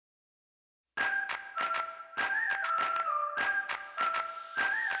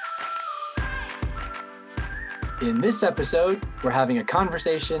In this episode, we're having a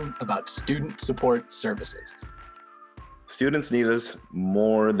conversation about student support services. Students need us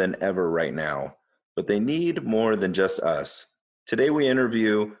more than ever right now, but they need more than just us. Today we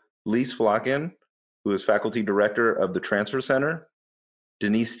interview Lise Flocken, who is Faculty Director of the Transfer Center,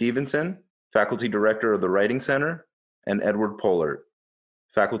 Denise Stevenson, Faculty Director of the Writing Center, and Edward Pollert,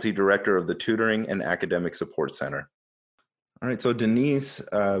 Faculty Director of the Tutoring and Academic Support Center. All right, so Denise,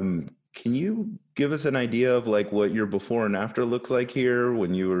 can you give us an idea of like what your before and after looks like here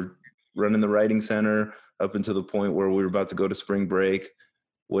when you were running the Writing Center up until the point where we were about to go to spring break,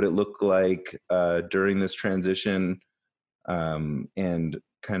 what it looked like during this transition, and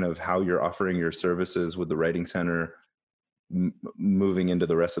kind of how you're offering your services with the Writing Center moving into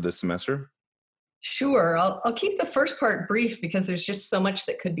the rest of this semester? Sure. I'll keep the first part brief because there's just so much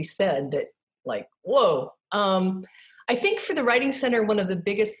that could be said that like, whoa. I think for the Writing Center, one of the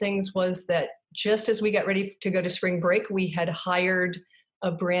biggest things was that just as we got ready to go to spring break, we had hired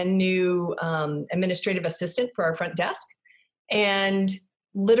a brand new administrative assistant for our front desk. And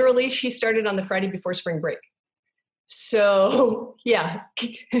literally she started on the Friday before spring break. So yeah,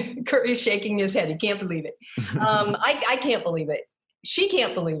 Kurt is shaking his head. He can't believe it. I can't believe it. She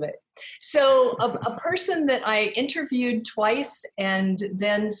can't believe it. So a person that I interviewed twice and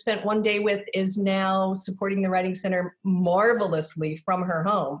then spent one day with is now supporting the Writing Center marvelously from her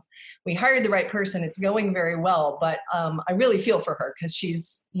home. We hired the right person. It's going very well, but I really feel for her because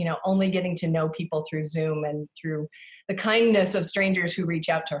she's, only getting to know people through Zoom and through the kindness of strangers who reach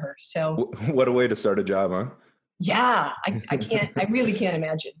out to her. So what a way to start a job, huh? Yeah, I really can't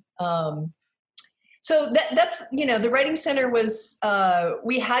imagine. So that's, the Writing Center was,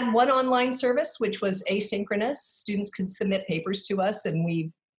 we had one online service, which was asynchronous. Students could submit papers to us and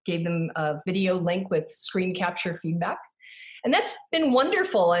we gave them a video link with screen capture feedback. And that's been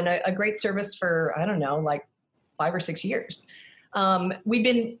wonderful and a great service for, like 5 or 6 years. We've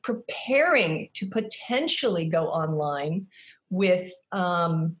been preparing to potentially go online with,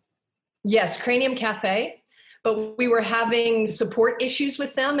 Cranium Cafe. But we were having support issues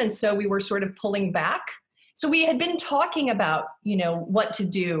with them, and so we were sort of pulling back. So we had been talking about, what to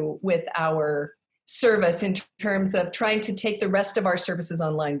do with our service in terms of trying to take the rest of our services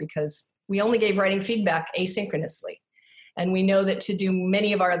online because we only gave writing feedback asynchronously. And we know that to do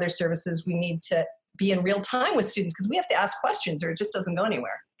many of our other services, we need to be in real time with students because we have to ask questions or it just doesn't go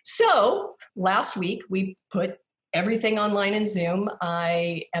anywhere. So last week, we put everything online in Zoom.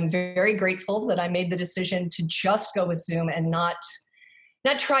 I am very grateful that I made the decision to just go with Zoom and not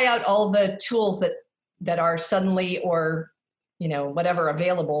try out all the tools that are suddenly or, whatever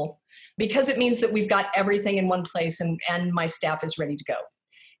available, because it means that we've got everything in one place and my staff is ready to go.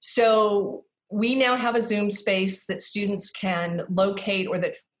 So we now have a Zoom space that students can locate or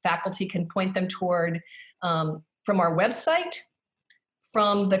that faculty can point them toward from our website,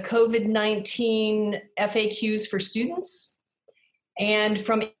 from the COVID-19 FAQs for students, and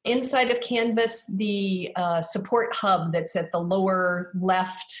from inside of Canvas, the support hub that's at the lower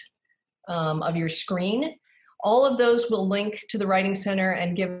left of your screen. All of those will link to the Writing Center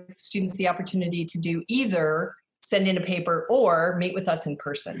and give students the opportunity to do either send in a paper or meet with us in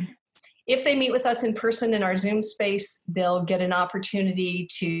person. If they meet with us in person in our Zoom space, they'll get an opportunity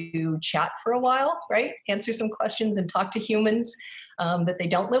to chat for a while, right? Answer some questions and talk to humans that they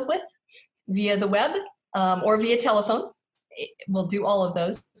don't live with via the web or via telephone. We'll do all of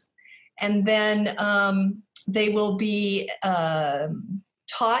those. And then they will be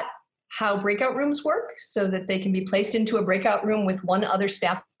taught how breakout rooms work so that they can be placed into a breakout room with one other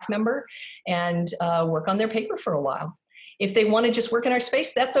staff member and work on their paper for a while. If they want to just work in our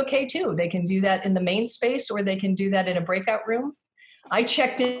space, that's okay too. They can do that in the main space or they can do that in a breakout room. I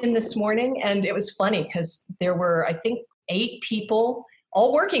checked in this morning and it was funny because there were, I think, 8 people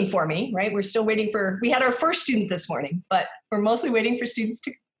all working for me, right? We're still waiting we had our first student this morning, but we're mostly waiting for students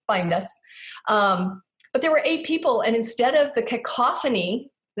to find us. But there were 8 people, and instead of the cacophony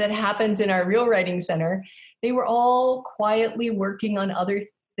that happens in our real Writing Center, they were all quietly working on other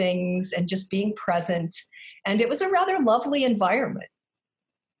things and just being present. And it was a rather lovely environment.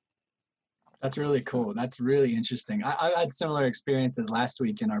 That's really cool. That's really interesting. I had similar experiences last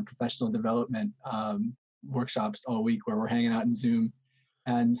week in our professional development workshops all week where we're hanging out in Zoom.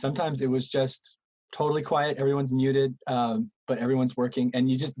 And sometimes it was just totally quiet. Everyone's muted, but everyone's working and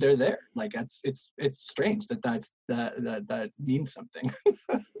they're there. Like it's strange that means something.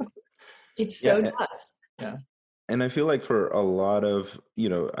 It so does. Yeah. And I feel like for a lot of,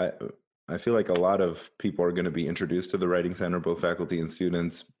 I feel like a lot of people are going to be introduced to the Writing Center, both faculty and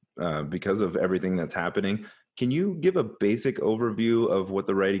students, because of everything that's happening. Can you give a basic overview of what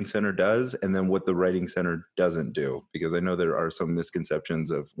the Writing Center does and then what the Writing Center doesn't do? Because I know there are some misconceptions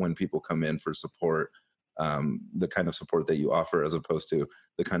of when people come in for support, the kind of support that you offer as opposed to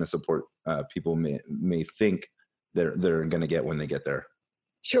the kind of support people may think they're going to get when they get there.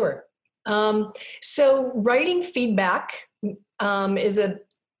 Sure. So writing feedback is a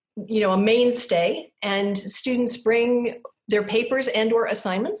mainstay, and students bring their papers and or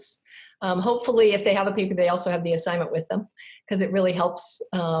assignments. Hopefully, if they have a paper, they also have the assignment with them, because it really helps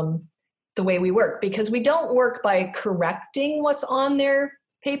the way we work. Because we don't work by correcting what's on their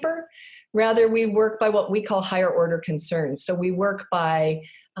paper. Rather, we work by what we call higher order concerns. So we work by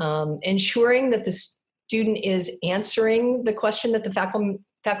ensuring that the student is answering the question that the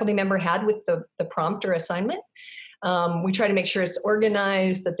faculty member had with the prompt or assignment. We try to make sure it's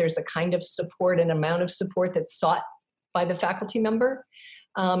organized, that there's the kind of support and amount of support that's sought by the faculty member.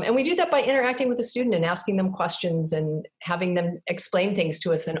 And we do that by interacting with the student and asking them questions and having them explain things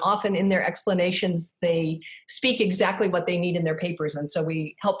to us. And often in their explanations, they speak exactly what they need in their papers. And so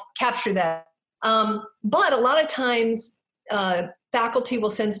we help capture that. But a lot of times, faculty will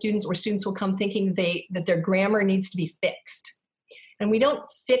send students, or students will come thinking that their grammar needs to be fixed. And we don't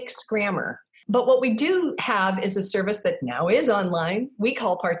fix grammar. But what we do have is a service that now is online. We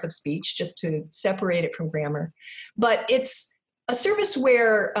call Parts of Speech, just to separate it from grammar. But it's a service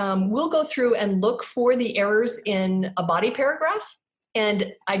where we'll go through and look for the errors in a body paragraph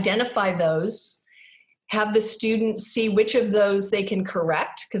and identify those, have the student see which of those they can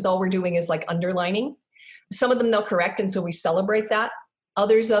correct, because all we're doing is like underlining. Some of them they'll correct, and so we celebrate that.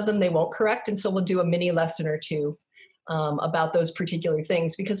 Others of them they won't correct, and so we'll do a mini lesson or two about those particular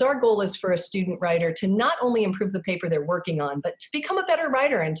things, because our goal is for a student writer to not only improve the paper they're working on, but to become a better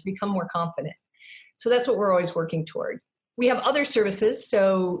writer and to become more confident. So that's what we're always working toward. We have other services,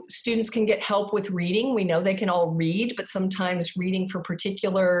 so students can get help with reading. We know they can all read, but sometimes reading for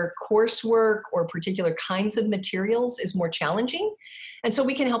particular coursework or particular kinds of materials is more challenging. And so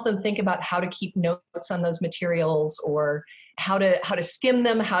we can help them think about how to keep notes on those materials, or how to skim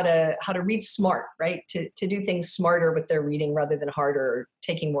them, how to read smart, right? To do things smarter with their reading rather than harder or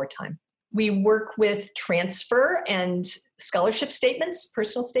taking more time. We work with transfer and scholarship statements,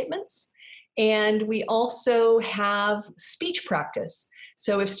 personal statements. And we also have speech practice.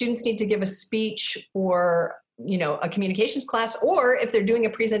 So if students need to give a speech for, a communications class, or if they're doing a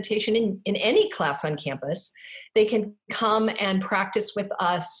presentation in any class on campus, they can come and practice with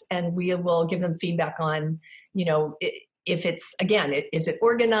us, and we will give them feedback on, if it's, again, is it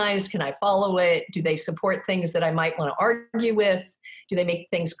organized? Can I follow it? Do they support things that I might want to argue with? Do they make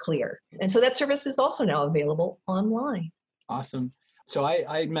things clear? And so that service is also now available online. Awesome. So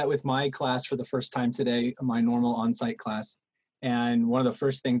I met with my class for the first time today, my normal on-site class. And one of the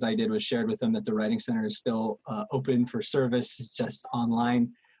first things I did was shared with them that the Writing Center is still open for service. It's just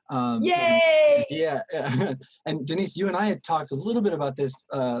online. Yay! And Denise, you and I had talked a little bit about this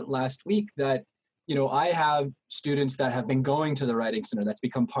last week, that, I have students that have been going to the Writing Center. That's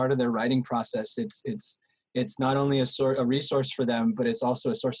become part of their writing process. It's not only a resource for them, but it's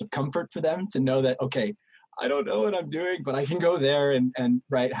also a source of comfort for them to know that, okay, I don't know what I'm doing, but I can go there and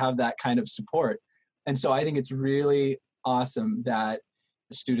have that kind of support. And so I think it's really awesome that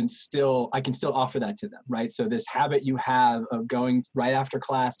the students I can still offer that to them, right? So this habit you have of going right after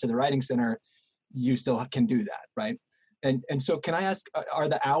class to the Writing Center, you still can do that, right? And so can I ask, are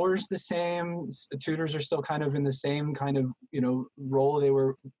the hours the same? Tutors are still kind of in the same kind of, role they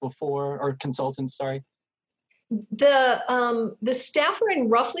were before, or consultants, sorry? The staff are in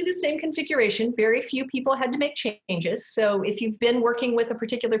roughly the same configuration. Very few people had to make changes. So if you've been working with a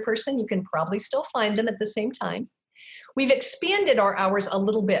particular person, you can probably still find them at the same time. We've expanded our hours a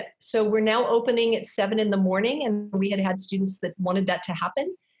little bit. So we're now opening at 7 in the morning, and we had students that wanted that to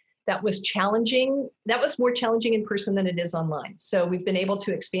happen. That was challenging. That was more challenging in person than it is online. So we've been able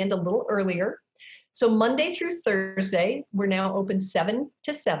to expand a little earlier. So Monday through Thursday, we're now open 7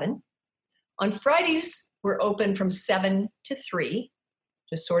 to 7. On Fridays, we're open from 7 to 3,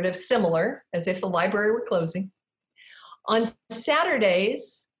 just sort of similar, as if the library were closing. On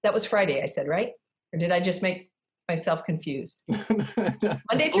Saturdays, that was Friday, I said, right? Or did I just make myself confused?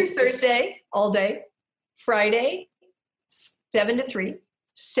 Monday through Thursday, all day. Friday, 7 to 3.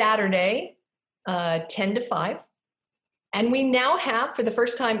 Saturday, 10 to 5. And we now have, for the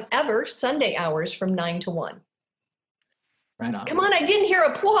first time ever, Sunday hours from 9 to 1. Right on. Come on, I didn't hear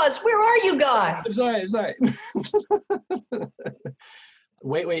applause. Where are you guys? I'm sorry.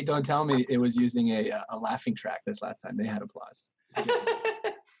 Wait, don't tell me it was using a laughing track this last time. They had applause.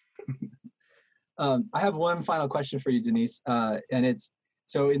 I have one final question for you, Denise. And it's,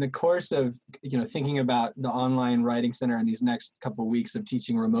 So in the course of, thinking about the online writing center and these next couple of weeks of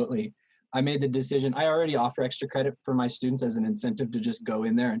teaching remotely, I made the decision. I already offer extra credit for my students as an incentive to just go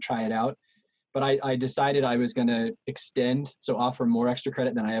in there and try it out. But I decided I was going to extend, so offer more extra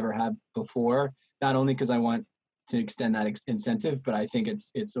credit than I ever have before, not only because I want to extend that incentive, but I think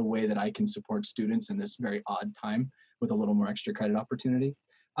it's a way that I can support students in this very odd time with a little more extra credit opportunity.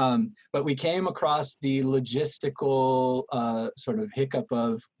 But we came across the logistical sort of hiccup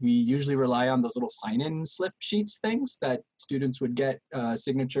of, we usually rely on those little sign-in slip sheets things that students would get a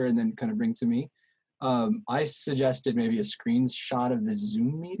signature and then kind of bring to me. I suggested maybe a screenshot of the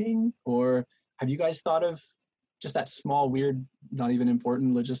Zoom meeting, or have you guys thought of just that small, weird, not even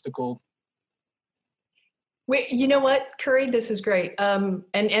important logistical? Wait, you know what, Curry, this is great.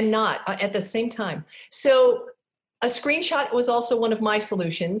 And not at the same time. So a screenshot was also one of my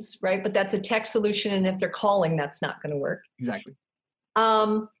solutions, right? But that's a text solution, and if they're calling, that's not going to work. Exactly.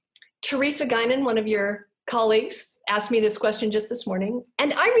 Teresa Guinan, one of your colleagues, asked me this question just this morning,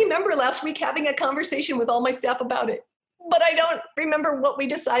 and I remember last week having a conversation with all my staff about it, but I don't remember what we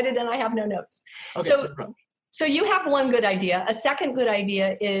decided, and I have no notes. Okay, no problem. So you have one good idea. A second good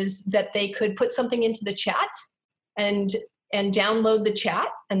idea is that they could put something into the chat and download the chat.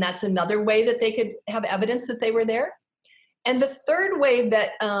 And that's another way that they could have evidence that they were there. And the third way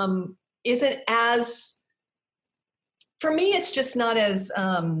that isn't as, for me, it's just not as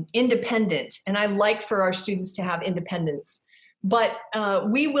independent. And I like for our students to have independence. But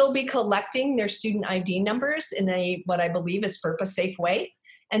we will be collecting their student ID numbers in what I believe is FERPA safe way.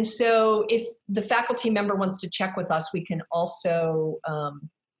 And so if the faculty member wants to check with us, we can also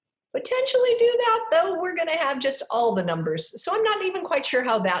potentially do that, though we're going to have just all the numbers. So I'm not even quite sure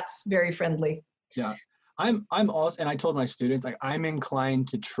how that's very friendly. Yeah, I'm also, and I told my students, like, I'm inclined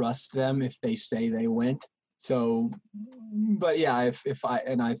to trust them if they say they went. So, but yeah, I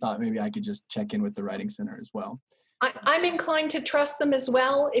thought maybe I could just check in with the Writing Center as well. I'm inclined to trust them as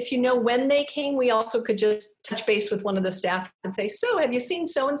well. If you know when they came, we also could just touch base with one of the staff and say, so have you seen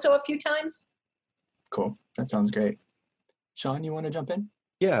so-and-so a few times? Cool. That sounds great. Sean, you want to jump in?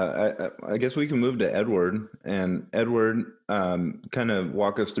 Yeah, I guess we can move to Edward. And Edward, kind of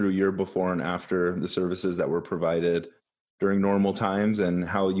walk us through your before and after the services that were provided during normal times and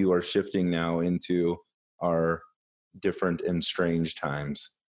how you are shifting now into our different and strange times.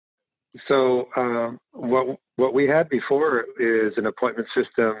 So what we had before is an appointment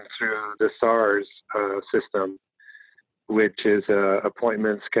system through the SARS system, which is an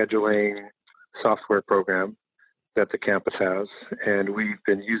appointment scheduling software program that the campus has, and we've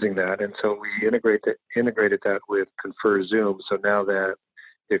been using that. And so we integrated that with Confer Zoom. So now that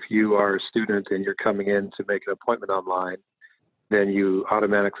if you are a student and you're coming in to make an appointment online, then you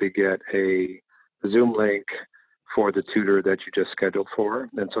automatically get a Zoom link for the tutor that you just scheduled for.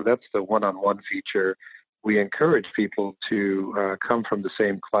 And so that's the one-on-one feature. We encourage people to come from the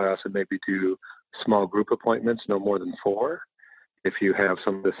same class and maybe do small group appointments, no more than 4, if you have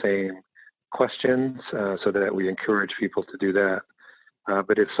some of the same questions, so that we encourage people to do that.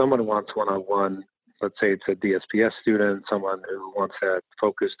 But if someone wants one-on-one, let's say it's a DSPS student, someone who wants that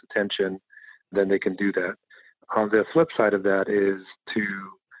focused attention, then they can do that. On the flip side of that is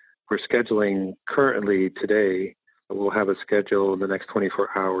we're scheduling currently today. We'll have a schedule in the next 24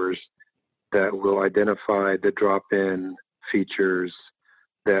 hours that will identify the drop-in features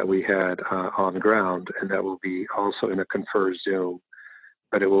that we had on ground, and that will be also in a Confer Zoom,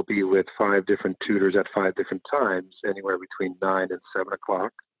 but it will be with 5 different tutors at 5 different times, anywhere between 9 and 7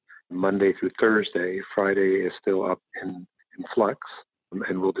 o'clock, Monday through Thursday. Friday is still up in flux,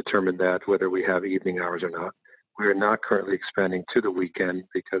 and we'll determine that whether we have evening hours or not. We are not currently expanding to the weekend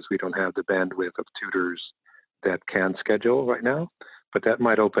because we don't have the bandwidth of tutors that can schedule right now, but that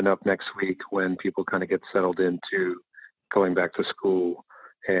might open up next week when people kind of get settled into going back to school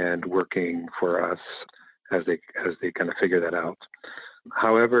and working for us as they kind of figure that out.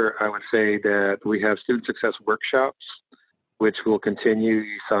 However, I would say that we have student success workshops, which will continue.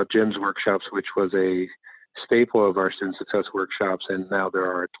 You saw Jim's workshops, which was a staple of our student success workshops, and now there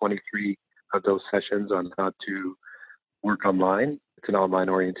are 23 of those sessions on how to work online. It's an online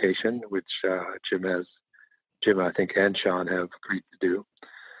orientation, which Jim, I think, and Sean have agreed to do.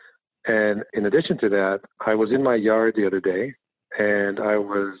 And in addition to that, I was in my yard the other day, and I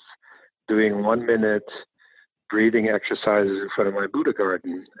was doing 1-minute breathing exercises in front of my Buddha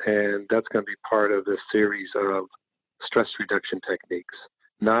garden. And that's going to be part of a series of stress reduction techniques.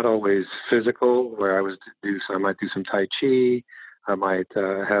 Not always physical, where I might do some Tai Chi. I might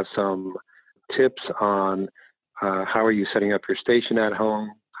have some tips on how are you setting up your station at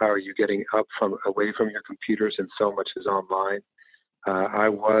home? How are you getting up away from your computers, and so much is online. I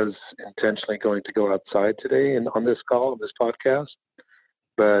was intentionally going to go outside today and on this call, on this podcast,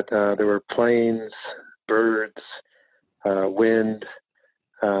 but there were planes, birds, wind,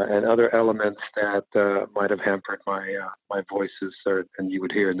 and other elements that might have hampered my voices, and you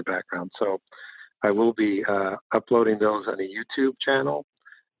would hear in the background. So I will be uploading those on a YouTube channel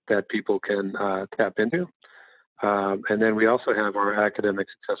that people can tap into. And then we also have our academic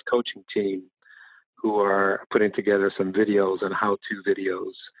success coaching team who are putting together some videos and how-to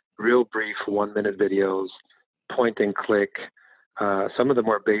videos, real brief 1-minute videos, point and click, some of the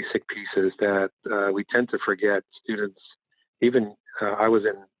more basic pieces that we tend to forget. Students, even I was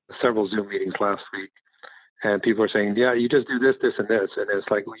in several Zoom meetings last week, and people are saying, yeah, you just do this, this, and this. And it's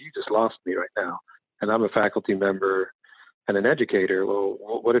like, well, you just lost me right now. And I'm a faculty member and an educator. Well,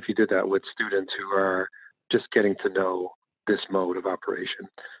 what if you did that with students who are just getting to know this mode of operation?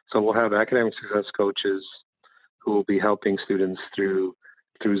 So we'll have academic success coaches who will be helping students through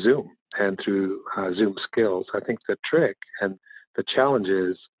Zoom and through Zoom skills. I think the trick and the challenge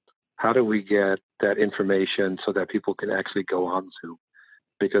is, how do we get that information so that people can actually go on Zoom?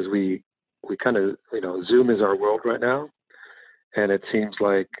 Because we kind of, Zoom is our world right now. And it seems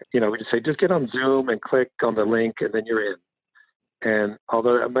like, we just say, just get on Zoom and click on the link and then you're in. And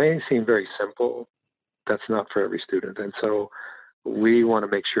although it may seem very simple, that's not for every student. And so we want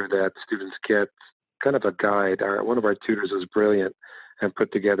to make sure that students get kind of a guide. One of our tutors was brilliant and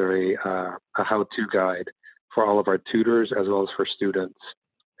put together a how-to guide for all of our tutors as well as for students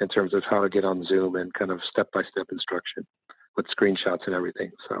in terms of how to get on Zoom and kind of step-by-step instruction with screenshots and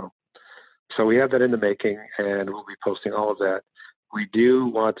everything. So we have that in the making, and we'll be posting all of that. We do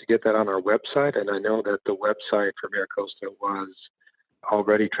want to get that on our website, and I know that the website for MiraCosta was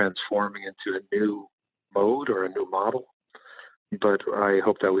already transforming into a new mode or a new model, but I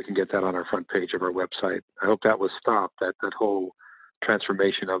hope that we can get that on our front page of our website. I hope that was stopped, that whole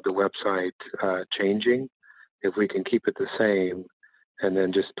transformation of the website changing. If we can keep it the same and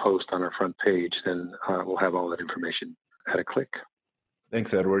then just post on our front page, then we'll have all that information at a click.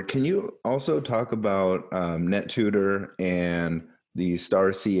 Thanks, Edward. Can you also talk about NetTutor and the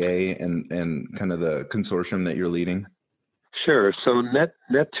STAR CA and kind of the consortium that you're leading? Sure. So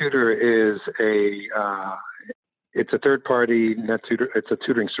NetTutor is it's a third-party NetTutor. It's a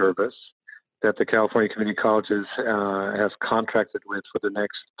tutoring service that the California Community Colleges has contracted with for the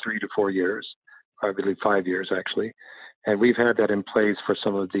next 3 to 4 years, I believe 5 years actually. And we've had that in place for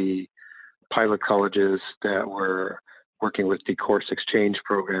some of the pilot colleges that were working with the course exchange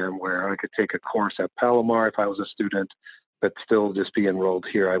program, where I could take a course at Palomar if I was a student, but still just be enrolled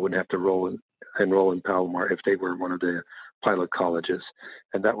here. I wouldn't have to enroll in Palomar if they were one of the pilot colleges.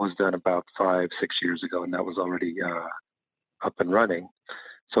 And that was done about 5-6 years ago, and that was already up and running.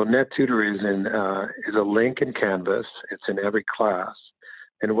 So NetTutor is a link in Canvas. It's in every class.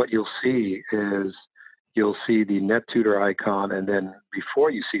 And what you'll see is you'll see the NetTutor icon, and then before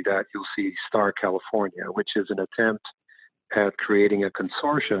you see that, you'll see STAR California, which is an attempt at creating a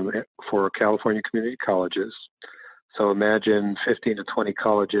consortium for California community colleges. So imagine 15 to 20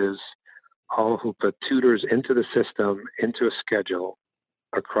 colleges, all who put tutors into the system, into a schedule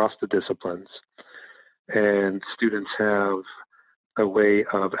across the disciplines. And students have a way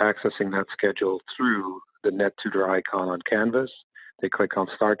of accessing that schedule through the NetTutor icon on Canvas. They click on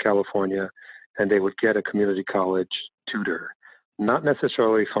STAR California, and they would get a community college tutor, not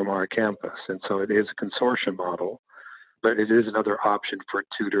necessarily from our campus. And so it is a consortium model, but it is another option for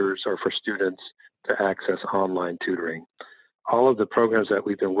tutors or for students to access online tutoring. All of the programs that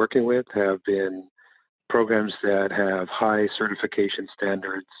we've been working with have been programs that have high certification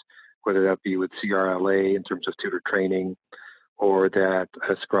standards, whether that be with CRLA in terms of tutor training, or that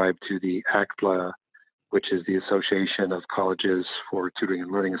ascribe to the ACTLA, which is the Association of Colleges for Tutoring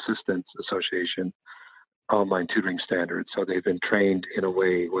and Learning Assistance Association, online tutoring standards. So they've been trained in a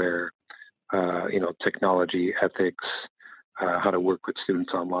way where, technology, ethics, how to work with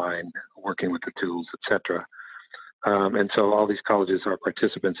students online, working with the tools, etc. And so all these colleges are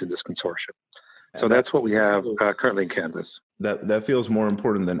participants in this consortium. So that's what we have currently in Canvas. That feels more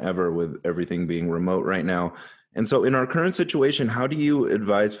important than ever with everything being remote right now. And so in our current situation, how do you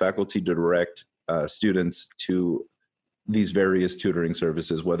advise faculty to direct students to these various tutoring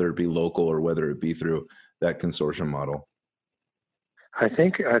services, whether it be local or whether it be through that consortium model? I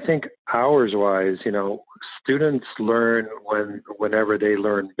think hours-wise, students learn whenever they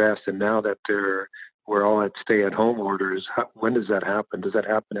learn best. And now that we're all at stay-at-home orders, when does that happen? Does that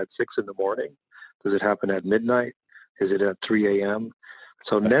happen at 6 in the morning? Does it happen at midnight? Is it at 3 a.m.?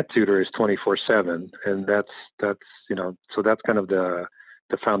 So NetTutor is 24/7, and that's so that's kind of the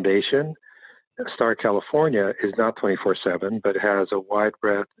foundation. Star California is not 24/7, but has a wide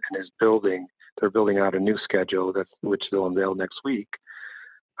breadth and they're building out a new schedule which they'll unveil next week.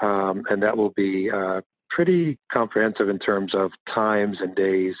 And that will be pretty comprehensive in terms of times and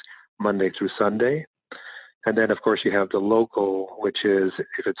days, Monday through Sunday. And then, of course, you have the local, which is,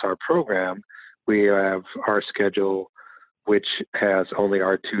 if it's our program, we have our schedule, which has only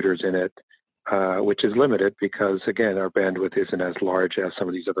our tutors in it, which is limited because, again, our bandwidth isn't as large as some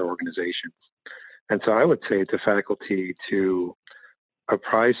of these other organizations. And so I would say to faculty to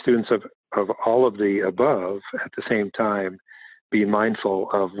apprise students of all of the above at the same time, be mindful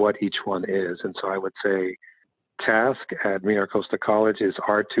of what each one is. And so I would say TASK at Miracosta College is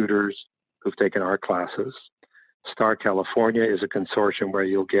our tutors who've taken our classes. Star California is a consortium where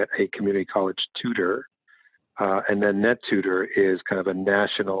you'll get a community college tutor. And then NetTutor is kind of a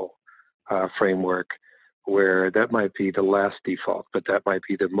national framework where that might be the last default, but that might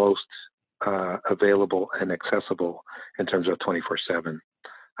be the most available and accessible in terms of 24/7.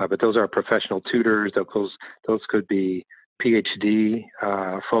 But those are professional tutors. Those could be PhD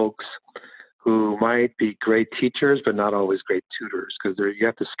folks who might be great teachers, but not always great tutors, because you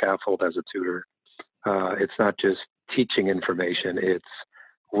have to scaffold as a tutor. It's not just teaching information, it's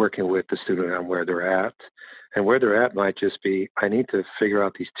working with the student on where they're at. And where they're at might just be, I need to figure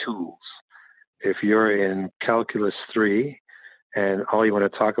out these tools. If you're in Calculus 3 and all you want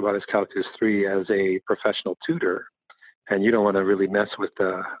to talk about is Calculus 3 as a professional tutor, and you don't want to really mess with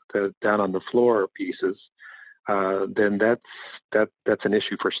the down on the floor pieces, then that's an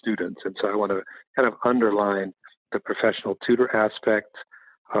issue for students. And so I want to kind of underline the professional tutor aspect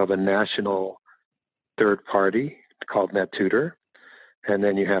of a national third party called NetTutor. And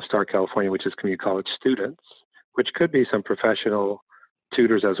then you have Star California, which is community college students, which could be some professional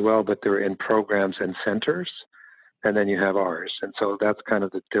tutors as well, but they're in programs and centers. And then you have ours. And so that's kind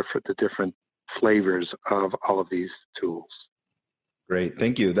of the different flavors of all of these tools. Great.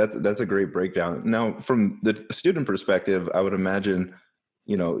 Thank you. That's a great breakdown. Now, from the student perspective, I would imagine,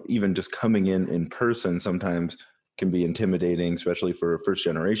 even just coming in person sometimes can be intimidating, especially for first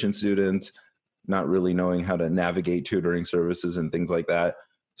generation students, not really knowing how to navigate tutoring services and things like that.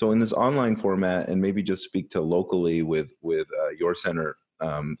 So in this online format, and maybe just speak to locally with your center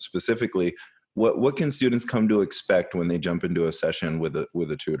specifically, what can students come to expect when they jump into a session with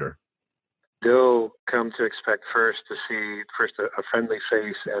a tutor? They'll come to expect first to see a friendly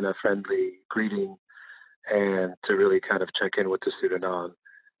face and a friendly greeting, and to really kind of check in with the student on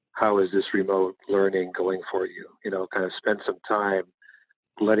how is this remote learning going for you? Kind of spend some time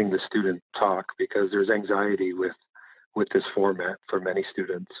letting the student talk, because there's anxiety with this format for many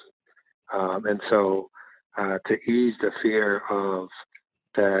students. And so to ease the fear of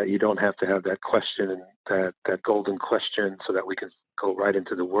that, you don't have to have that question, that golden question, so that we can go right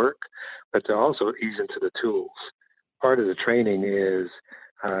into the work, but to also ease into the tools. Part of the training is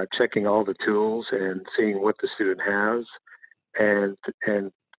checking all the tools and seeing what the student has,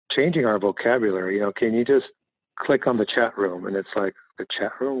 and changing our vocabulary. Can you just click on the chat room? And it's like, the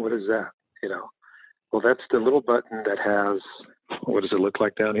chat room? What is that? Well, that's the little button that has, what does it look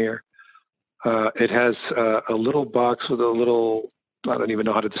like down here? It has a little box with a little, I don't even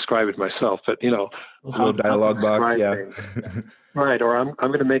know how to describe it myself, but a little dialogue box, yeah. Right, or I'm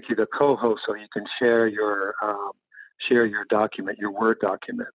going to make you the co-host so you can share your document, your Word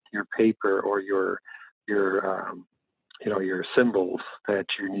document, your paper, or your symbols that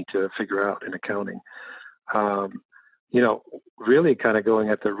you need to figure out in accounting. Really kind of going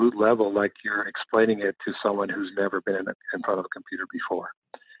at the root level, like you're explaining it to someone who's never been in front of a computer before,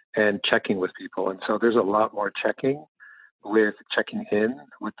 and checking with people. And so there's a lot more checking in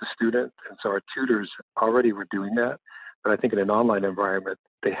with the student. And so our tutors already were doing that. But I think in an online environment,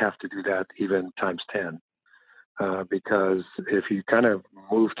 they have to do that even times 10. Because if you kind of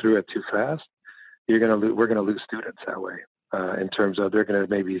move through it too fast, we're going to lose students that way, in terms of they're going to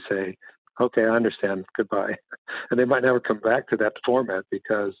maybe say, okay, I understand, goodbye. And they might never come back to that format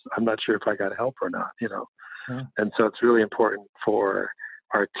because I'm not sure if I got help or not, Yeah. And so it's really important for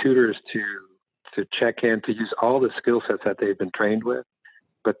our tutors to check in, to use all the skill sets that they've been trained with,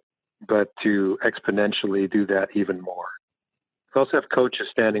 but to exponentially do that even more. We also have coaches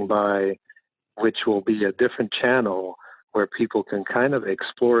standing by, which will be a different channel where people can kind of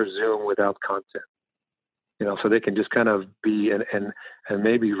explore Zoom without content. So they can just kind of be and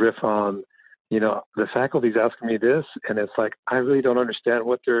maybe riff on, the faculty's asking me this, and it's like, I really don't understand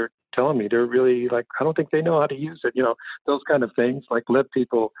what they're telling me. They're really like, I don't think they know how to use it. Those kind of things, like let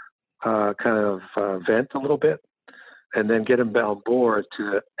people vent a little bit, and then get them on board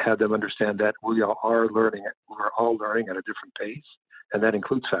to have them understand that we are learning. We're all learning at a different pace, and that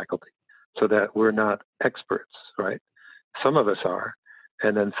includes faculty. so that we're not experts, right? Some of us are,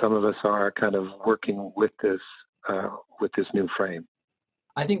 and then some of us are kind of working with this new frame.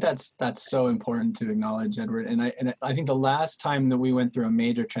 I think that's so important to acknowledge, Edward. And I think the last time that we went through a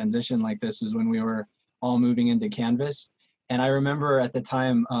major transition like this was when we were all moving into Canvas. And I remember at the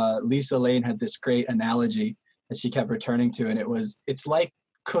time, Lisa Lane had this great analogy that she kept returning to, and it's like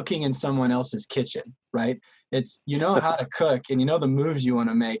cooking in someone else's kitchen, right? It's, you know how to cook and you know the moves you want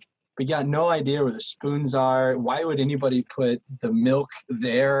to make, but you got no idea where the spoons are. Why would anybody put the milk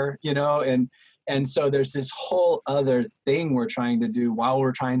there, you know? And so there's this whole other thing we're trying to do while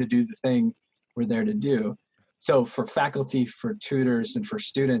we're trying to do the thing we're there to do. So for faculty, for tutors, and for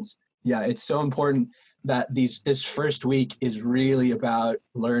students, yeah, it's so important that this first week is really about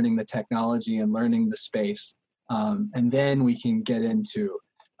learning the technology and learning the space. And then we can get into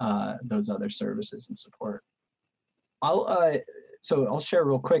those other services and support. I'll share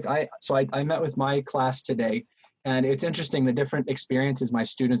real quick. I met with my class today, and it's interesting the different experiences my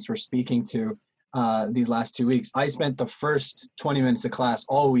students were speaking to these last 2 weeks. I spent the first 20 minutes of class,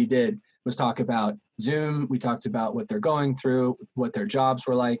 all we did was talk about Zoom. We talked about what they're going through, what their jobs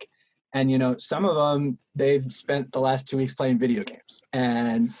were like. And, you know, some of them, they've spent the last 2 weeks playing video games,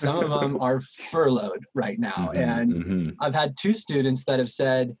 and some of them are furloughed right now. And I've had 2 students that have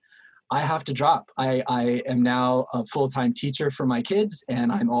said, I have to drop. I am now a full-time teacher for my kids, and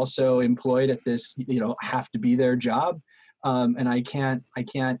I'm also employed at this, you know, have to be there job. And I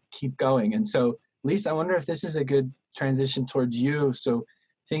can't keep going. And so, Lisa, I wonder if this is a good transition towards you. So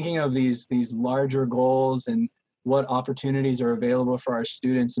thinking of these larger goals and what opportunities are available for our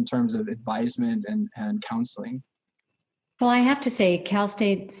students in terms of advisement and counseling. Well, I have to say, Cal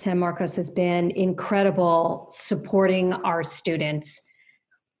State San Marcos has been incredible supporting our students.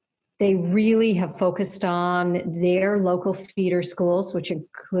 They really have focused on their local feeder schools, which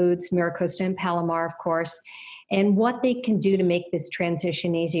includes MiraCosta and Palomar, of course, and what they can do to make this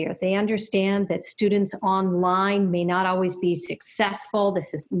transition easier. They understand that students online may not always be successful.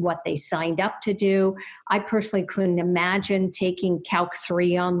 This is what they signed up to do. I personally couldn't imagine taking Calc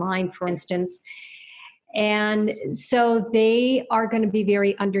 3 online, for instance. And so they are going to be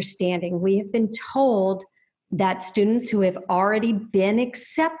very understanding. We have been told that students who have already been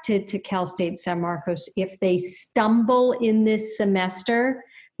accepted to Cal State San Marcos, if they stumble in this semester,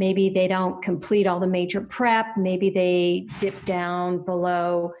 maybe they don't complete all the major prep, maybe they dip down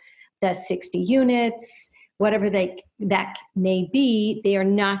below the 60 units, whatever that may be, they are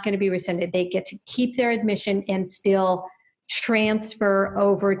not going to be rescinded. They get to keep their admission and still transfer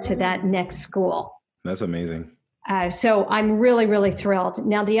over to that next school. That's amazing. So I'm really, really thrilled.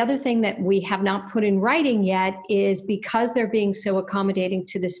 Now, the other thing that we have not put in writing yet is because they're being so accommodating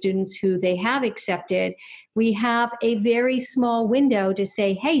to the students who they have accepted, we have a very small window to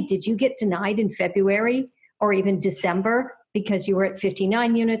say, hey, did you get denied in February or even December because you were at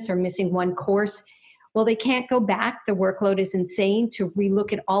 59 units or missing one course? Well, they can't go back. The workload is insane to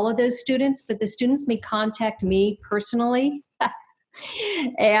relook at all of those students, but the students may contact me personally.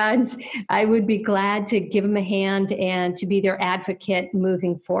 And I would be glad to give them a hand and to be their advocate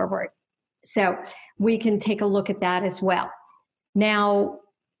moving forward. So we can take a look at that as well. Now,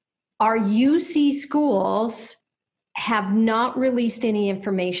 our UC schools have not released any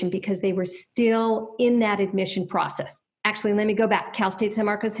information because they were still in that admission process. Actually, let me go back. Cal State San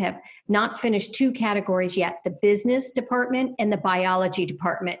Marcos have not finished 2 categories yet, the business department and the biology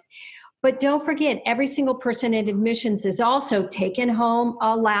department. But don't forget, every single person in admissions is also taking home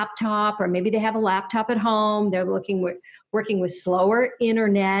a laptop, or maybe they have a laptop at home. They're working with slower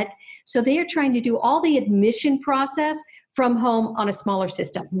internet. So they are trying to do all the admission process from home on a smaller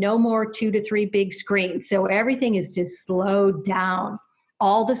system. No more 2 to 3 big screens. So everything is just slowed down.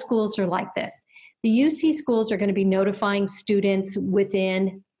 All the schools are like this. The UC schools are going to be notifying students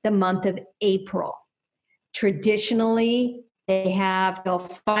within the month of April. Traditionally, they have till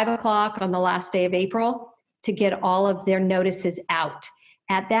 5 o'clock on the last day of April to get all of their notices out.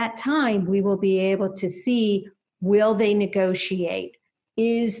 At that time, we will be able to see, will they negotiate?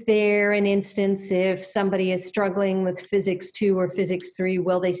 Is there an instance if somebody is struggling with Physics 2 or Physics 3,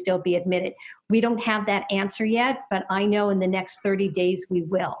 will they still be admitted? We don't have that answer yet, but I know in the next 30 days we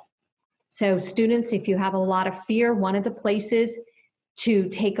will. So students, if you have a lot of fear, one of the places to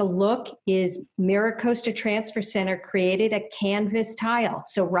take a look is MiraCosta Transfer Center created a Canvas tile.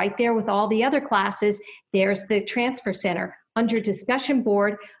 So right there with all the other classes, there's the Transfer Center. Under discussion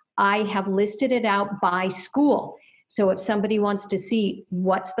board, I have listed it out by school. So if somebody wants to see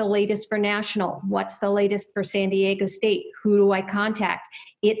what's the latest for national, what's the latest for San Diego State, who do I contact?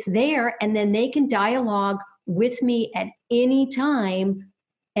 It's there, and then they can dialogue with me at any time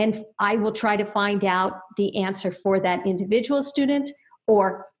and I will try to find out the answer for that individual student,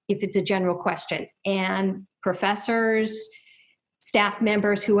 or if it's a general question. And professors, staff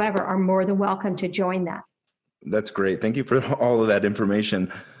members, whoever, are more than welcome to join that. That's great. Thank you for all of that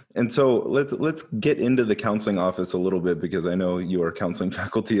information. And so let's get into the counseling office a little bit, because I know you are counseling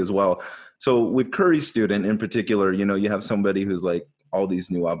faculty as well. So with Curry's student in particular, you have somebody who's like all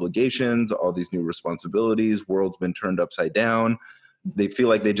these new obligations, all these new responsibilities, world's been turned upside down. They feel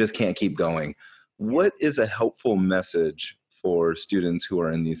like they just can't keep going. What is a helpful message for students who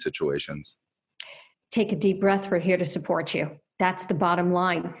are in these situations? Take a deep breath. We're here to support you. That's the bottom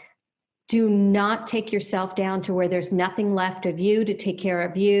line. Do not take yourself down to where there's nothing left of you to take care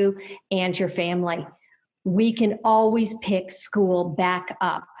of you and your family. We can always pick school back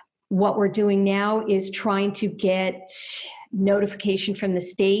up. What we're doing now is trying to get notification from the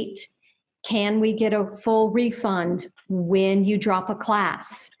state. Can we get a full refund when you drop a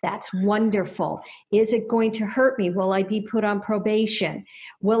class? That's wonderful. Is it going to hurt me? Will I be put on probation?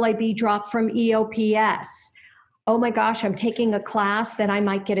 Will I be dropped from EOPS? Oh my gosh, I'm taking a class that I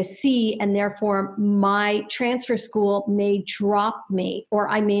might get a C, and therefore my transfer school may drop me, or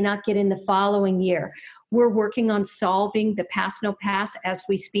I may not get in the following year. We're working on solving the pass no pass as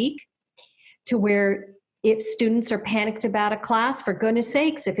we speak, to where if students are panicked about a class, for goodness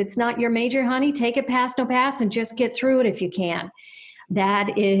sakes, if it's not your major, honey, take a pass no pass and just get through it if you can.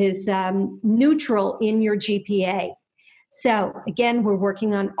 That is neutral in your GPA. So again, we're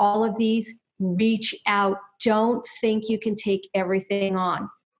working on all of these. Reach out. Don't think you can take everything on.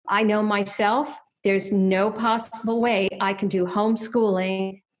 I know myself, there's no possible way I can do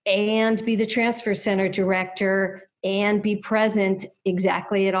homeschooling and be the transfer center director and be present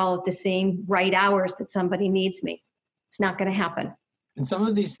exactly at all at the same right hours that somebody needs me. It's not going to happen. And some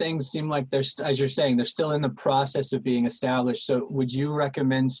of these things seem like they're, as you're saying, they're still in the process of being established. So would you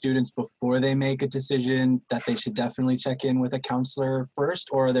recommend students before they make a decision that they should definitely check in with a counselor first?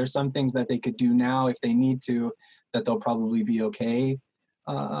 Or are there some things that they could do now if they need to, that they'll probably be okay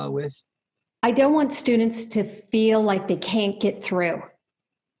with? I don't want students to feel like they can't get through.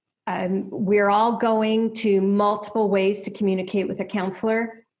 We're all going to multiple ways to communicate with a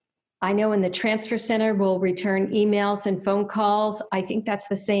counselor. I know in the transfer center, we'll return emails and phone calls. I think that's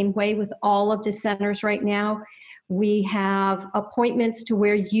the same way with all of the centers right now. We have appointments to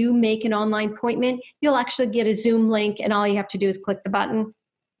where you make an online appointment. You'll actually get a Zoom link, and all you have to do is click the button.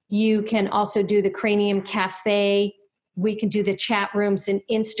 You can also do the Cranium Cafe. We can do the chat rooms in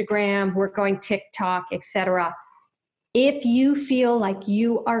Instagram. We're going TikTok, etc. If you feel like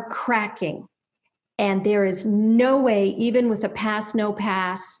you are cracking and there is no way, even with a pass, no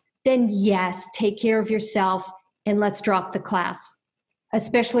pass, then yes, take care of yourself and let's drop the class,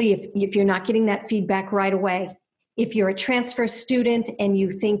 especially if you're not getting that feedback right away. If you're a transfer student and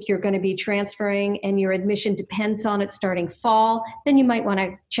you think you're going to be transferring and your admission depends on it starting fall, then you might want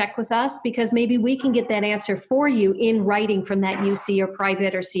to check with us, because maybe we can get that answer for you in writing from that UC or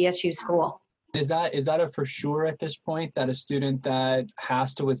private or CSU school. Is that a for sure at this point, that a student that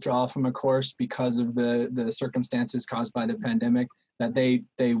has to withdraw from a course because of the circumstances caused by the pandemic, that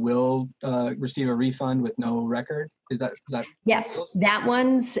they will receive a refund with no record? Is that Yes, that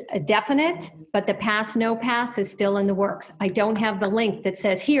one's definite, but the pass no pass is still in the works. I don't have the link that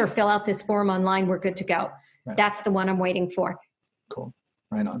says, here, fill out this form online, we're good to go. Right. That's the one I'm waiting for. Cool.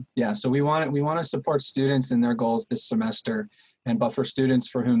 Right on. Yeah, so we want to support students in their goals this semester, but for students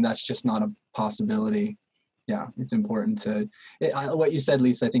for whom that's just not a possibility, yeah, it's important to, what you said,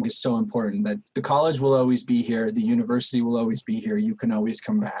 Lisa, I think is so important, that the college will always be here, the university will always be here, you can always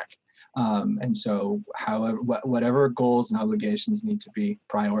come back. And so however, whatever goals and obligations need to be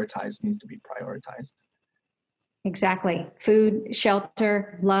prioritized, needs to be prioritized. Exactly. Food,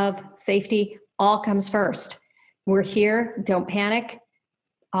 shelter, love, safety, all comes first. We're here, don't panic.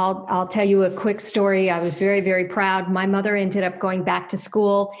 I'll tell you a quick story. I was very, very proud. My mother ended up going back to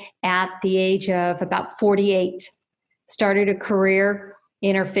school at the age of about 48, started a career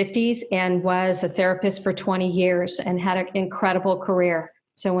in her 50s and was a therapist for 20 years and had an incredible career.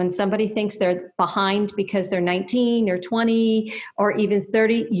 So when somebody thinks they're behind because they're 19 or 20 or even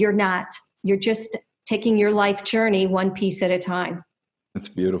 30, you're not. You're just taking your life journey one piece at a time. That's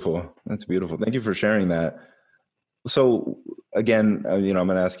beautiful. That's beautiful. Thank you for sharing that. So again, I'm going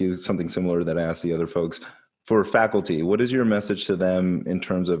to ask you something similar that I asked the other folks. For faculty, what is your message to them in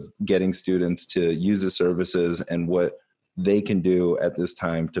terms of getting students to use the services and what they can do at this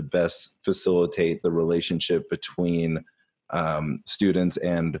time to best facilitate the relationship between students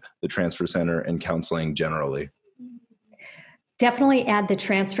and the transfer center and counseling generally? Definitely add the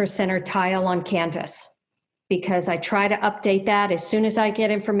transfer center tile on Canvas, because I try to update that. As soon as I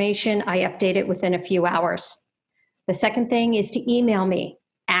get information, I update it within a few hours. The second thing is to email me.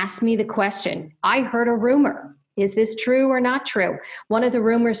 Ask me the question. I heard a rumor. Is this true or not true? One of the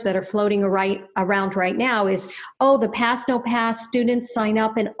rumors that are floating around right now is, oh, the pass, no pass students sign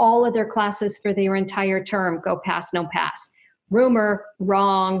up in all of their classes for their entire term. Go pass, no pass. Rumor,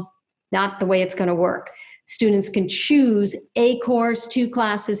 wrong, not the way it's going to work. Students can choose a course, 2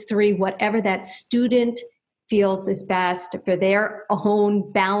 classes, 3, whatever that student feels is best for their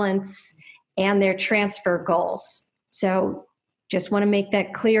own balance and their transfer goals. So just want to make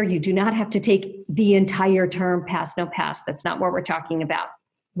that clear. You do not have to take the entire term pass, no pass. That's not what we're talking about.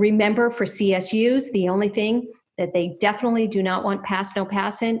 Remember, for CSUs, the only thing that they definitely do not want pass, no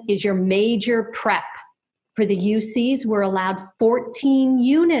pass in is your major prep. For the UCs, we're allowed 14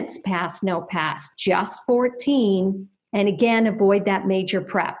 units pass, no pass, just 14. And again, avoid that major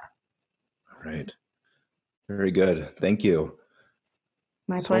prep. All right. Very good. Thank you.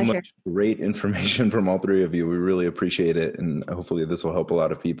 My pleasure. Much great information from all 3 of you. We really appreciate it. And hopefully this will help a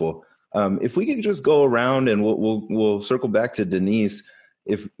lot of people. If we could just go around and we'll circle back to Denise.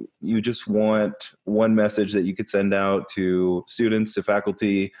 If you just want one message that you could send out to students, to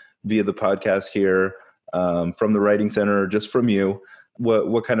faculty via the podcast here, from the Writing Center, just from you,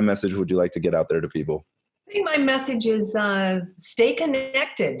 what kind of message would you like to get out there to people? I think my message is stay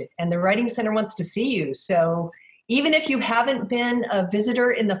connected, and the Writing Center wants to see you. So even if you haven't been a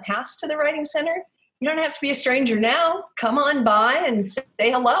visitor in the past to the Writing Center, you don't have to be a stranger now. Come on by and say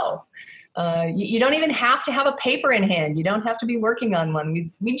hello. You don't even have to have a paper in hand. You don't have to be working on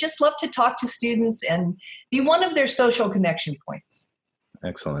one. We just love to talk to students and be one of their social connection points.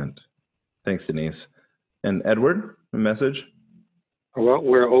 Excellent. Thanks, Denise. And Edward, a message? Well,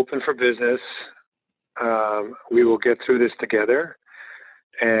 we're open for business. We will get through this together,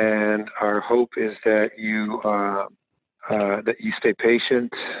 and our hope is that you stay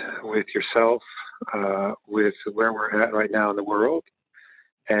patient with yourself, with where we're at right now in the world,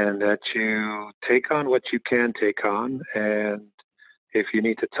 and that you take on what you can take on. And if you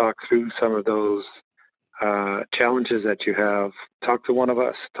need to talk through some of those challenges that you have, talk to one of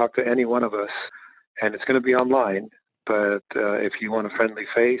us, talk to any one of us. And it's going to be online, but if you want a friendly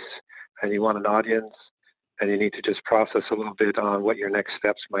face and you want an audience and you need to just process a little bit on what your next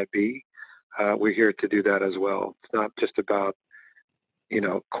steps might be, we're here to do that as well. It's not just about,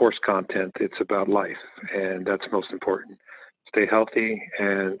 course content. It's about life, and that's most important. Stay healthy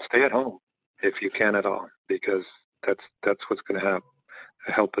and stay at home if you can at all, because that's what's going to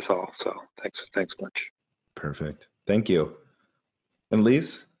help us all. So thanks much. Perfect. Thank you. And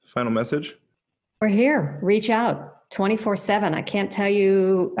Lise, final message? We're here. Reach out 24/7. I can't tell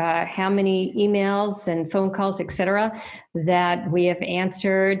you how many emails and phone calls, et cetera, that we have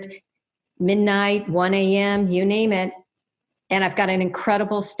answered, midnight, 1 a.m., you name it. And I've got an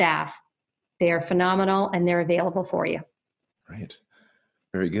incredible staff. They are phenomenal, and they're available for you. Right.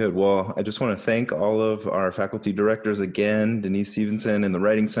 Very good. Well, I just want to thank all of our faculty directors again, Denise Stevenson in the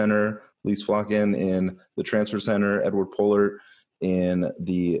Writing Center, Lise Flocken in the Transfer Center, Edward Pollert in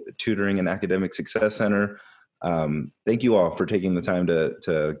the Tutoring and Academic Success Center. Thank you all for taking the time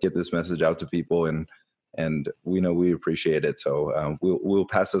to get this message out to people, and we know we appreciate it. So we'll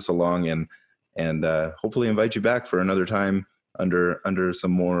pass this along and hopefully invite you back for another time under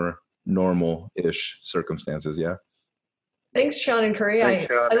some more normal-ish circumstances. Yeah. Thanks, Sean and Curry. I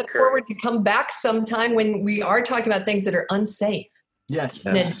look forward to come back sometime when we are talking about things that are unsafe. Yes.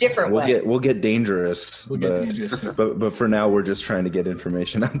 In a different way. We'll get dangerous. But for now, we're just trying to get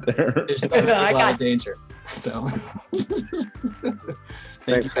information out there. There's a lot of danger. So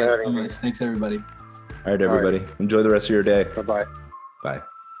thank you guys so much. Thanks, everybody. All right, everybody. All right. Enjoy the rest of your day. Bye-bye. Bye.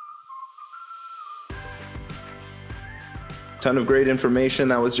 Ton of great information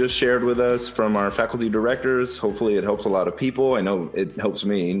that was just shared with us from our faculty directors. Hopefully it helps a lot of people. I know it helps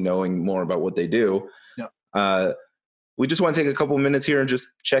me knowing more about what they do. Yeah. We just want to take a couple minutes here and just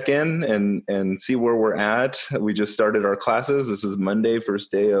check in and see where we're at. We just started our classes. This is Monday,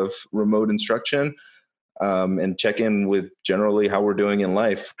 first day of remote instruction, and check in with generally how we're doing in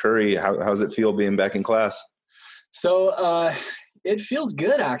life. Curry, how's it feel being back in class? So it feels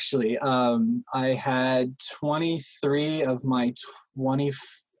good, actually. I had 23 of my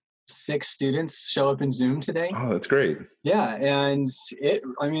 26 students show up in Zoom today. Oh, that's great. Yeah, and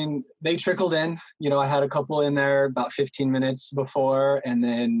they trickled in. I had a couple in there about 15 minutes before, and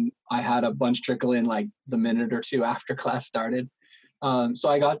then I had a bunch trickle in like the minute or two after class started. So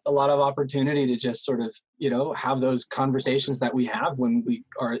I got a lot of opportunity to just sort of, have those conversations that we have when we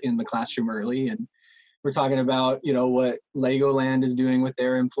are in the classroom early, and We're talking about, what Legoland is doing with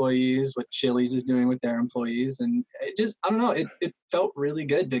their employees, what Chili's is doing with their employees. And it just, I don't know, it felt really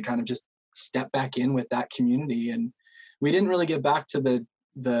good to kind of just step back in with that community. And we didn't really get back to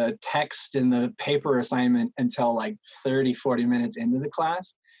the text and the paper assignment until like 30, 40 minutes into the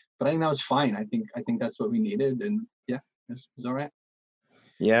class. But I think that was fine. I think that's what we needed. And yeah, it was all right.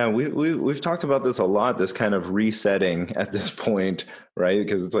 Yeah, we've talked about this a lot, this kind of resetting at this point, right?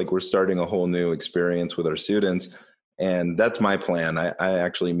 Because it's like we're starting a whole new experience with our students. And that's my plan. I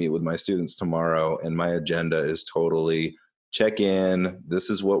actually meet with my students tomorrow, and my agenda is totally check in. This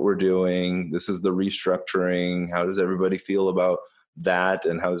is what we're doing. This is the restructuring. How does everybody feel about that?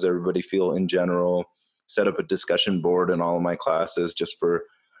 And how does everybody feel in general? Set up a discussion board in all of my classes just for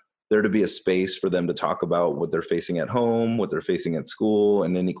there to be a space for them to talk about what they're facing at home, what they're facing at school,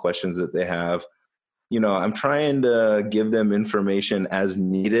 and any questions that they have. I'm trying to give them information as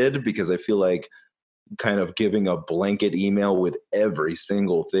needed, because I feel like kind of giving a blanket email with every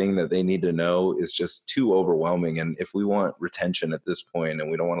single thing that they need to know is just too overwhelming. And if we want retention at this point and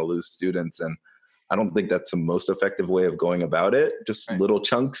we don't want to lose students, and I don't think that's the most effective way of going about it, just right. Little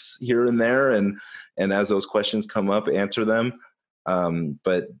chunks here and there. And as those questions come up, answer them.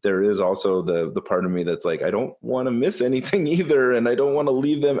 But there is also the part of me that's like, I don't want to miss anything either. And I don't want to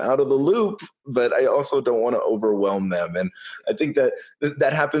leave them out of the loop, but I also don't want to overwhelm them. And I think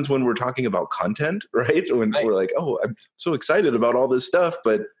that happens when we're talking about content, right? When right. we're like, oh, I'm so excited about all this stuff,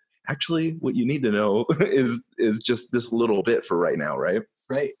 but actually what you need to know is just this little bit for right now. Right.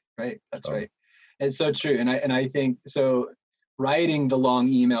 Right. That's right. It's so true. And I think so. Writing the long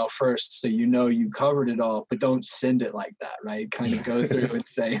email first, so you covered it all, but don't send it like that, right? Kind of go through and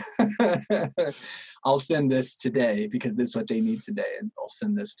say, I'll send this today because this is what they need today, and I'll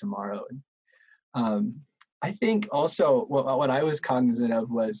send this tomorrow. And I think also what I was cognizant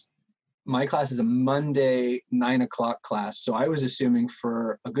of was my class is a Monday 9 o'clock class, so I was assuming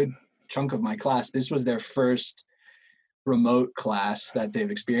for a good chunk of my class, this was their first remote class that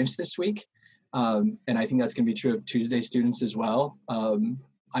they've experienced this week. And I think that's going to be true of Tuesday students as well. And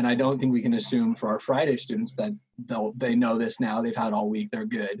I don't think we can assume for our Friday students that they know this now. They've had all week. They're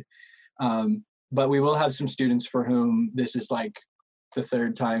good. But we will have some students for whom this is like the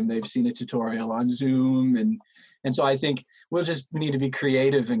third time they've seen a tutorial on Zoom. And so I think we'll just need to be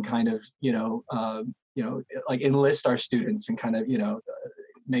creative and kind of, like enlist our students and kind of,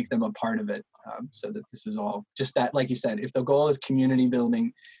 make them a part of it, so that this is all just that, like you said, if the goal is community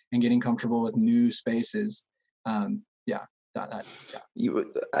building and getting comfortable with new spaces, I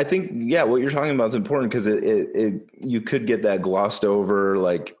think, what you're talking about is important, because it you could get that glossed over,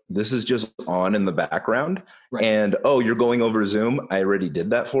 like this is just on in the background, right. And you're going over Zoom. I already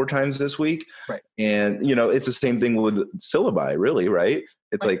did that 4 times this week, right? And it's the same thing with syllabi, really, right?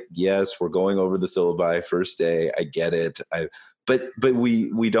 It's right. Like, yes, we're going over the syllabi first day. I get it. But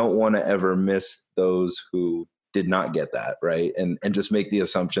we don't want to ever miss those who did not get that, right? And just make the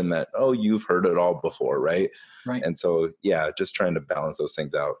assumption that, you've heard it all before, right? Right. And so, just trying to balance those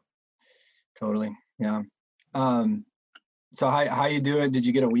things out. Totally. Yeah. So how you doing? Did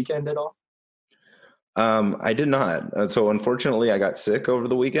you get a weekend at all? I did not. So unfortunately I got sick over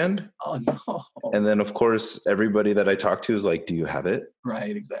the weekend. Oh no. And then of course, everybody that I talked to is like, do you have it?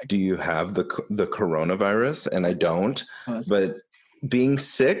 Right. Exactly. Do you have the coronavirus? And I don't, but being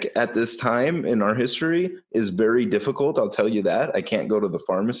sick at this time in our history is very difficult. I'll tell you that. I can't go to the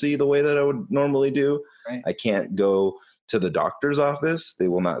pharmacy the way that I would normally do. Right. I can't go to the doctor's office. They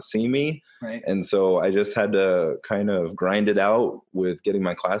will not see me. Right. And so I just had to kind of grind it out with getting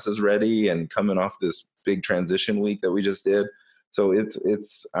my classes ready and coming off this big transition week that we just did. So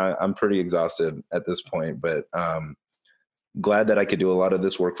I'm pretty exhausted at this point, but glad that I could do a lot of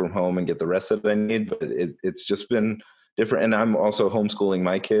this work from home and get the rest that I need. But it's just been different. And I'm also homeschooling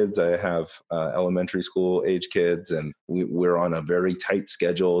my kids. I have elementary school age kids, and we're on a very tight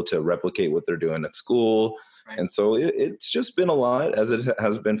schedule to replicate what they're doing at school. Right. And so it's just been a lot, as it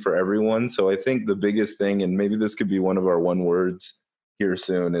has been for everyone. So I think the biggest thing, and maybe this could be one of our one words here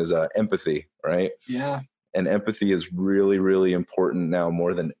soon, is empathy, right? Yeah. And empathy is really, really important now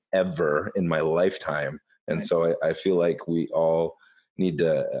more than ever in my lifetime. And right. So I feel like we all need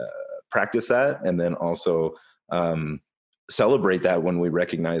to practice that, and then also celebrate that when we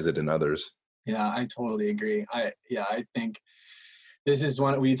recognize it in others. Yeah, I totally agree. I think this is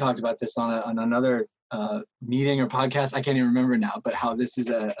one, we talked about this on another meeting or podcast. I can't even remember now, but how this is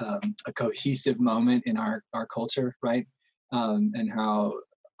a cohesive moment in our culture, right? And how,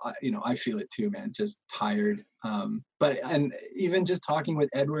 I feel it too, man, just tired. And even just talking with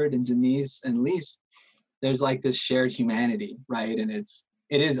Edward and Denise and Lise, there's like this shared humanity, right? And it's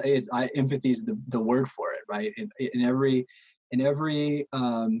empathy is the word for it, right? In every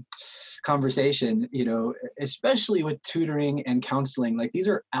conversation, especially with tutoring and counseling, like these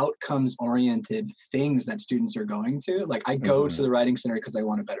are outcomes oriented things that students are going to. Like I go to the writing center because I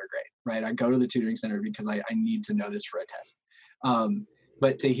want a better grade, right? I go to the tutoring center because I need to know this for a test.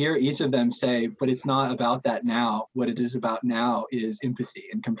 But to hear each of them say, but it's not about that now. What it is about now is empathy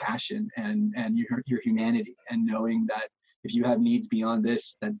and compassion and your humanity, and knowing that if you have needs beyond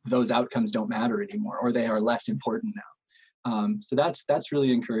this, that those outcomes don't matter anymore, or they are less important now. So that's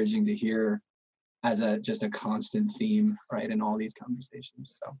really encouraging to hear as just a constant theme, right, in all these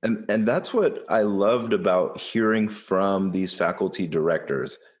conversations. So and that's what I loved about hearing from these faculty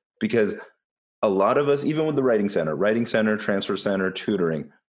directors, because a lot of us, even with the writing center, transfer center,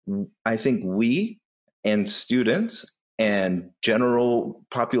 tutoring, I think we and students and general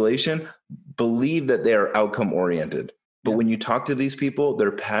population believe that they are outcome oriented. But when you talk to these people,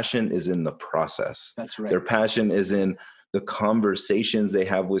 their passion is in the process. That's right. Their passion is in the conversations they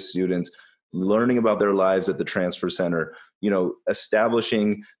have with students, learning about their lives at the transfer center,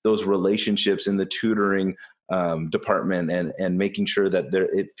 establishing those relationships in the tutoring department, and making sure that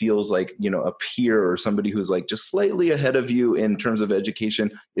it feels like, a peer or somebody who's like just slightly ahead of you in terms of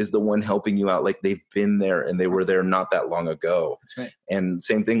education is the one helping you out. Like they've been there and they were there not that long ago. That's right. And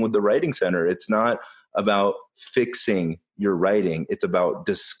same thing with the writing center. It's not about fixing your writing. It's about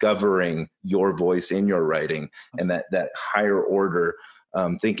discovering your voice in your writing, and that higher order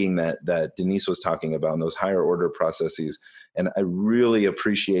thinking that Denise was talking about, and those higher order processes. And I really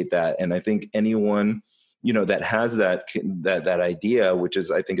appreciate that. And I think anyone, that has that idea, which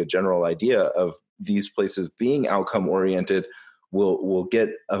is, I think, a general idea of these places being outcome oriented, will get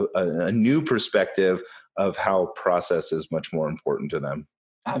a new perspective of how process is much more important to them.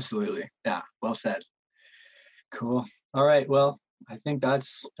 Absolutely. Yeah. Well said. Cool. All right. Well, I think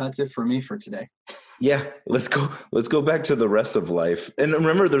that's it for me for today. Yeah. Let's go back to the rest of life. And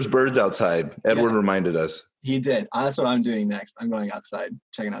remember, there's birds outside. Edward reminded us. He did. That's what I'm doing next. I'm going outside,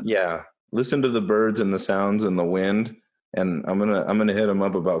 checking out. Yeah. Listen to the birds and the sounds and the wind. And I'm gonna hit him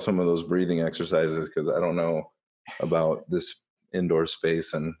up about some of those breathing exercises, because I don't know about this indoor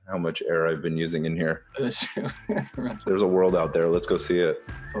space and how much air I've been using in here. That's true. Right. There's a world out there. Let's go see it.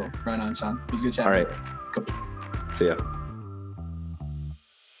 Cool. Right on, Sean. It was a good chat. All right. Cool. See ya.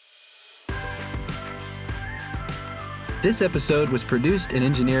 This episode was produced and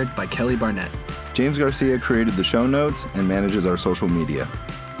engineered by Kelly Barnett. James Garcia created the show notes and manages our social media.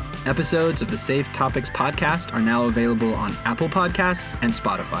 Episodes of the Safe Topics podcast are now available on Apple Podcasts and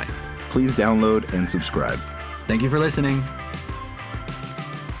Spotify. Please download and subscribe. Thank you for listening.